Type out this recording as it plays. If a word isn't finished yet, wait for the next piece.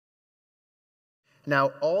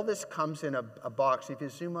Now, all this comes in a box. If you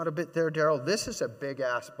zoom out a bit there, Daryl, this is a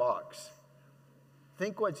big-ass box.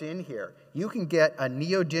 Think what's in here. You can get a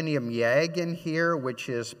neodymium YAG in here, which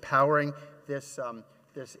is powering this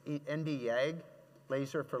ND YAG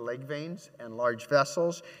laser for leg veins and large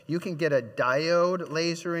vessels. You can get a diode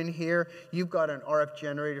laser in here. You've got an RF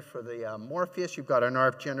generator for the Morpheus. You've got an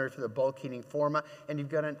RF generator for the bulk heating Forma. And you've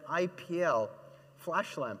got an IPL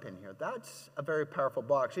flash lamp in here. That's a very powerful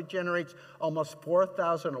box. It generates almost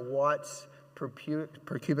 4,000 watts per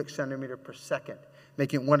cubic centimeter per second,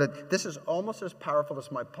 making this is almost as powerful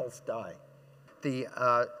as my pulse dye. The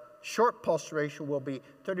short pulse duration will be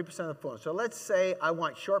 30% of the fluence. So let's say I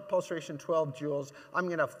want short pulse duration, 12 joules. I'm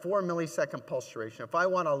going to have 4 millisecond pulse duration. If I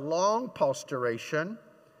want a long pulse duration,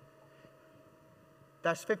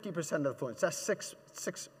 that's 50% of the fluence. That's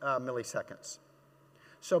 6 milliseconds.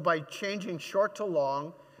 So by changing short to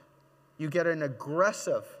long, you get an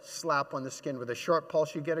aggressive slap on the skin with a short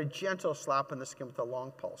pulse. You get a gentle slap on the skin with a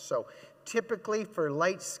long pulse. So typically for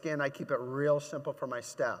light skin, I keep it real simple for my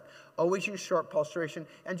staff. Always use short pulse duration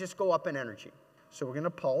and just go up in energy. So we're going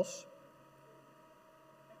to pulse.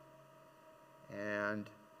 And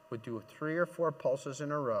we'll do 3 or 4 pulses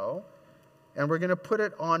in a row. And we're going to put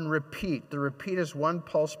it on repeat. The repeat is 1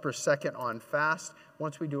 pulse per second on fast.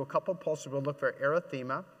 Once we do a couple pulses, we'll look for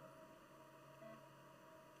erythema.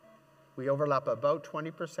 We overlap about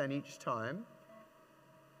 20% each time.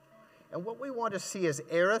 And what we want to see is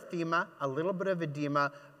erythema, a little bit of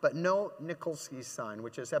edema, but no Nikolsky sign,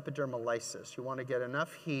 which is epidermolysis. You want to get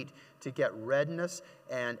enough heat to get redness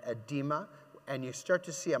and edema, and you start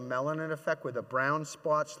to see a melanin effect where the brown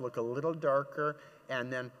spots look a little darker,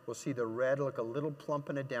 and then we'll see the red look a little plump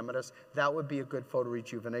and edematous. That would be a good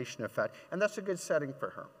photorejuvenation effect, and that's a good setting for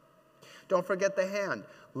her. Don't forget the hand.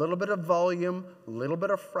 A little bit of volume, a little bit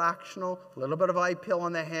of fractional, a little bit of IPL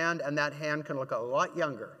on the hand, and that hand can look a lot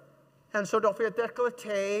younger. And so don't forget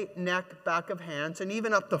décolleté, neck, back of hands, and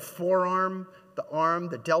even up the forearm, the arm,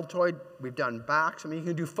 the deltoid. We've done backs. I mean, you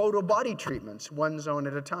can do photo body treatments, one zone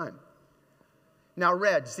at a time. Now,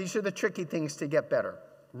 reds. These are the tricky things to get better.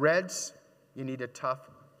 Reds, you need a tough,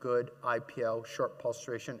 good IPL, short pulse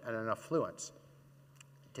duration, and enough fluence.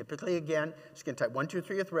 Typically, again, skin type 1, 2,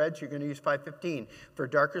 3 with reds, you're going to use 515. For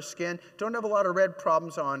darker skin, don't have a lot of red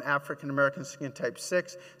problems on African American skin type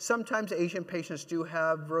 6. Sometimes Asian patients do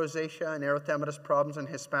have rosacea and erythematous problems, and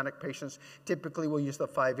Hispanic patients typically will use the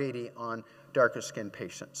 580 on darker skin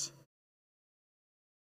patients.